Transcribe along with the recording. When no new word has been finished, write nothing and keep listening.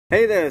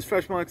Hey there, it's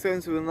Fresh Mark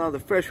Sense with another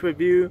fresh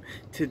review.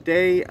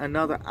 Today,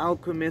 another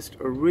Alchemist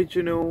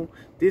original.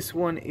 This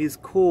one is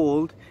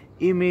called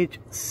Image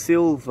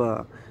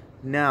Silver.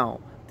 Now,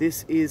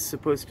 this is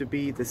supposed to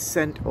be the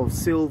scent of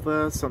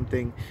silver,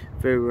 something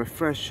very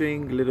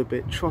refreshing, a little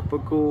bit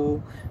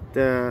tropical.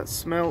 The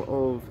smell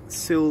of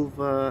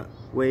silver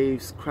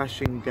waves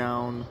crashing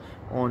down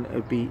on a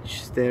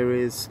beach. There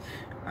is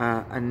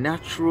a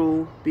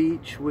natural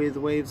beach with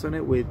waves on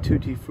it with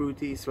tutti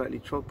frutti, slightly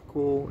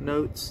tropical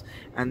notes,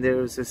 and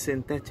there is a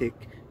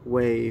synthetic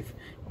wave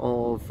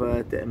of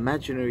the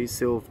imaginary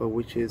silver,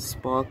 which is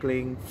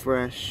sparkling,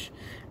 fresh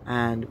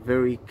and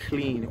very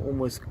clean,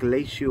 almost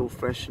glacial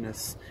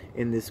freshness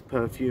in this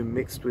perfume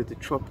mixed with the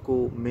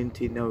tropical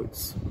minty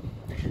notes.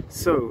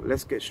 So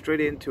let's get straight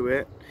into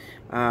it.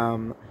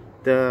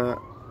 The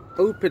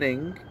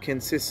opening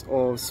consists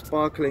of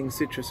sparkling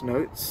citrus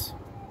notes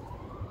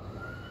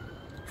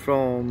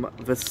from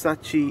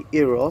Versace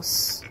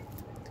Eros,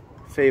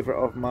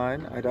 favorite of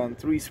mine. I done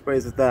 3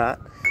 sprays of that,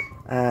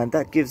 and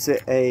that gives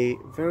it a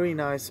very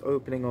nice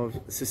opening of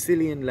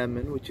Sicilian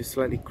lemon, which is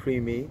slightly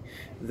creamy.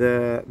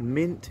 The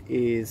mint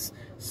is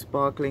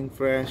sparkling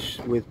fresh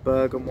with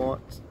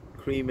bergamot,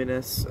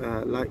 creaminess,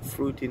 light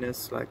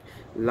fruitiness like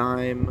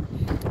lime,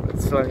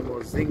 slightly more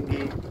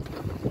zingy.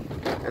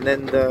 And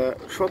then the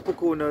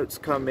tropical notes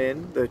come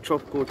in. The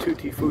tropical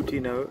tutti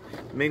frutti note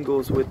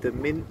mingles with the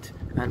mint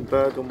and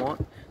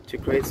bergamot to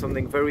create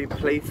something very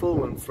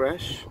playful and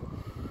fresh,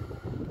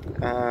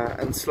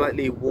 and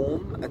slightly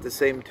warm at the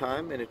same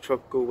time in a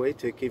tropical way,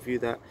 to give you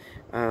that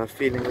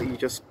feeling that you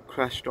just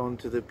crashed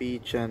onto the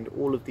beach and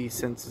all of these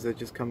senses are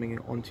just coming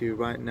onto you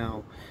right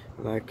now,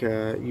 like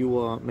you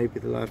are maybe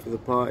the life of the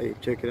party.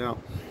 Check it out,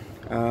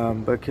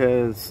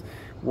 because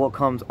what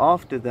comes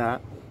after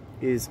that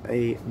is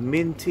a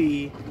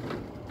minty,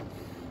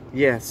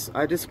 yes,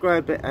 I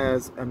describe it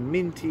as a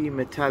minty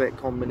metallic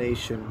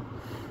combination,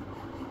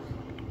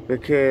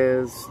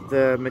 because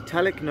the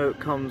metallic note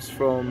comes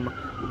from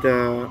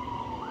the,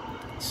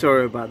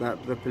 sorry about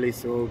that, the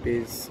police are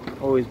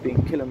always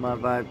been killing my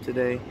vibe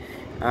today,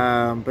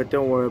 but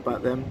don't worry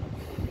about them.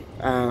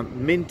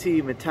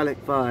 Minty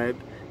metallic vibe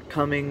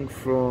coming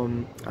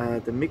from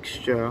the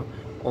mixture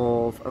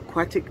of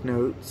aquatic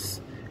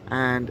notes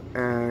and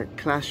a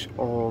clash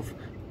of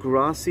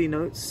grassy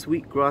notes,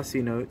 sweet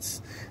grassy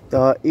notes that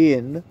are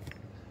in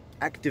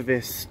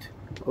Activist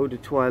Eau de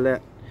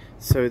Toilette.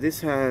 So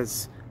this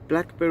has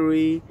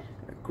blackberry,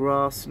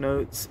 grass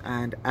notes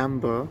and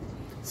amber.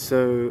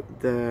 So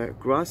the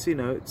grassy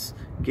notes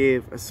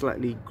give a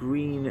slightly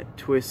green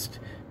twist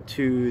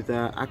to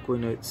the aqua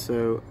notes.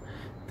 So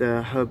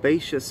the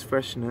herbaceous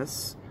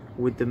freshness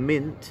with the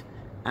mint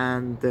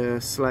and the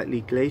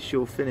slightly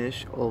glacial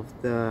finish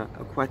of the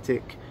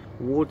aquatic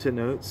water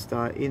notes that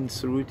are in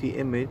Ceruti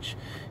Image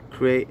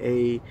create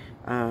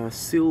a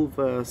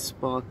silver,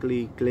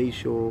 sparkly,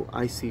 glacial,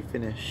 icy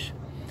finish,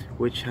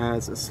 which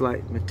has a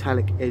slight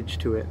metallic edge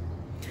to it.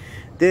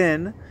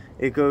 Then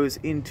it goes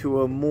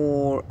into a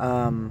more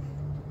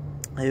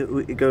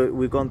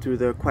we've gone through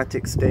the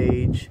aquatic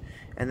stage,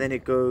 and then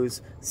it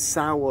goes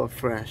sour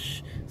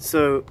fresh.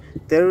 So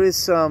there is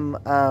some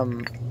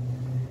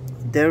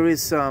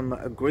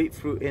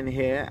grapefruit in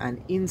here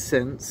and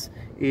incense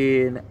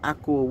in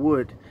aqua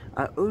wood.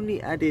 I only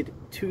added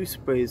 2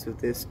 sprays of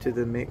this to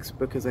the mix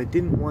because I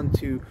didn't want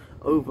to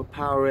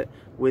overpower it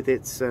with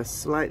its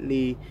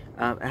slightly,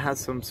 it has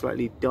some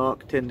slightly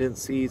dark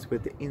tendencies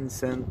with the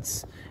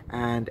incense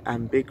and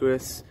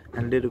ambiguous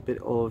and a little bit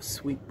of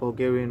sweet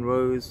Bulgarian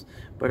rose,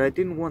 but I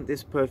didn't want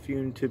this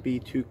perfume to be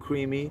too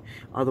creamy,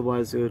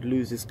 otherwise it would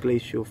lose its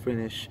glacial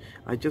finish.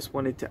 I just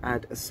wanted to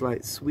add a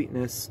slight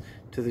sweetness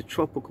to the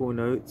tropical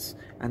notes,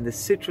 and the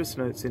citrus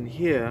notes in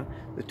here,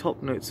 the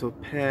top notes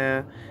of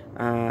pear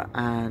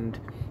and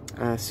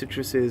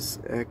citruses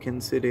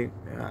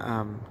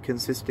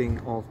consisting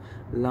of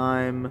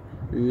lime,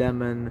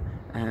 lemon,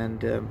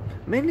 and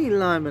mainly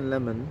lime and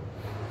lemon,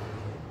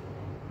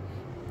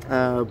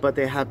 but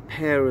they have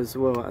pear as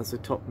well as a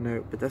top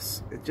note, but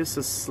that's just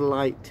a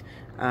slight,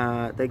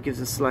 that gives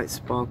a slight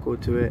sparkle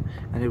to it,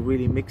 and it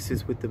really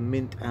mixes with the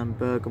mint and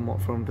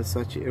bergamot from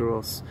Versace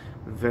Eros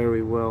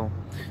very well.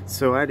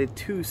 So I added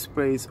 2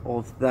 sprays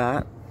of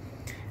that,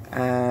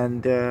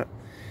 and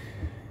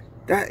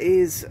that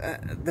is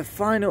the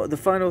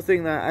final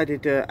thing that I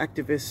added.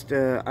 Activist,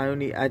 I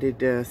only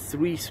added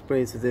 3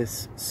 sprays of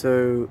this.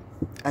 So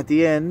at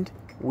the end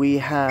we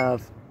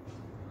have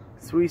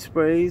 3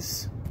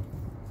 sprays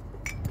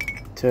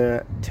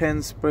to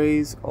 10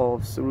 sprays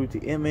of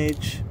Ceruti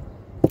Image.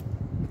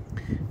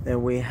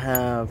 Then we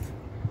have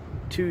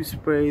 2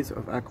 sprays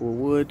of aqua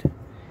wood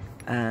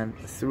and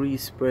 3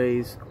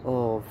 sprays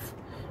of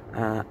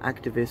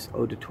Activist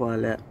Eau de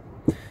Toilette.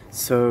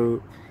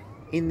 So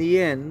in the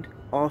end,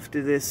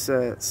 after this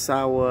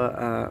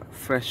sour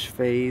fresh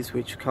phase,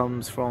 which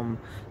comes from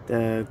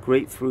the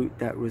grapefruit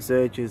that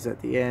resurges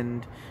at the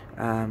end,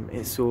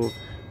 it sort of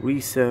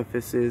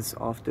resurfaces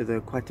after the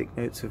aquatic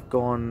notes have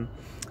gone.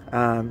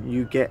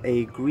 You get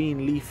a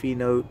green leafy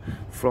note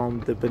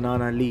from the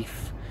banana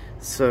leaf.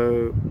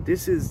 So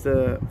this is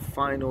the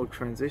final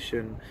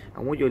transition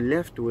and what you're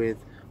left with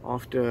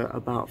after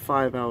about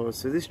 5 hours.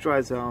 So this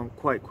dries out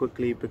quite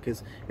quickly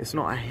because it's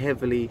not a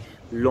heavily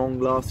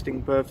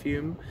long-lasting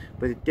perfume,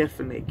 but it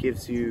definitely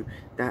gives you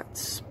that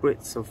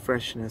spritz of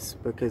freshness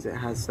because it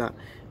has that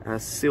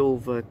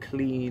silver,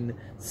 clean,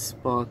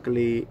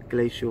 sparkly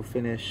glacial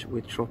finish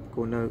with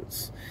tropical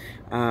notes,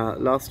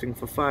 lasting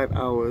for 5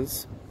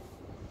 hours.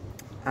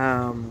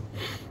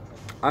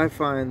 I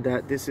find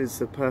that this is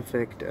the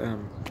perfect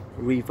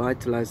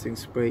revitalizing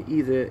spray,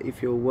 either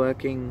if you're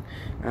working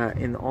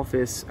in the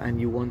office and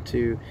you want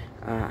to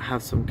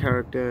have some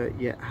character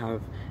yet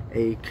have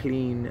a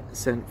clean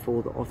scent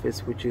for the office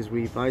which is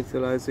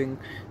revitalizing.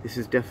 This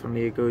is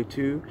definitely a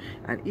go-to.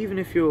 And even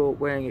if you're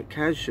wearing it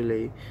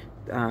casually,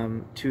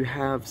 to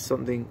have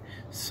something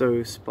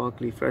so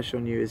sparkly fresh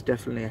on you is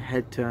definitely a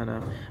head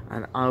turner,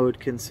 and I would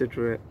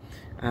consider it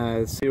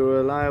as a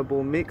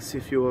reliable mix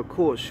if you're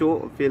caught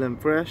short of feeling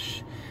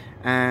fresh.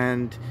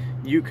 And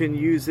you can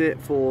use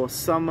it for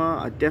summer.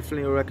 I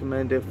definitely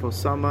recommend it for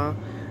summer.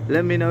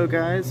 Let me know,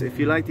 guys, if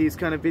you like these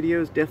kind of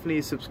videos.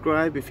 Definitely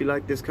subscribe if you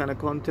like this kind of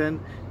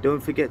content. Don't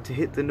forget to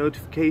hit the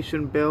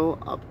notification bell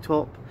up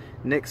top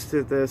next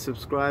to the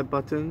subscribe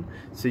button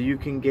so you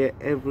can get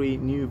every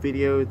new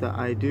video that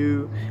I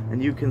do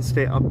and you can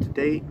stay up to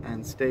date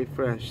and stay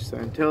fresh. So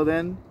until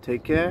then,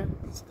 take care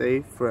and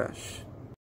stay fresh.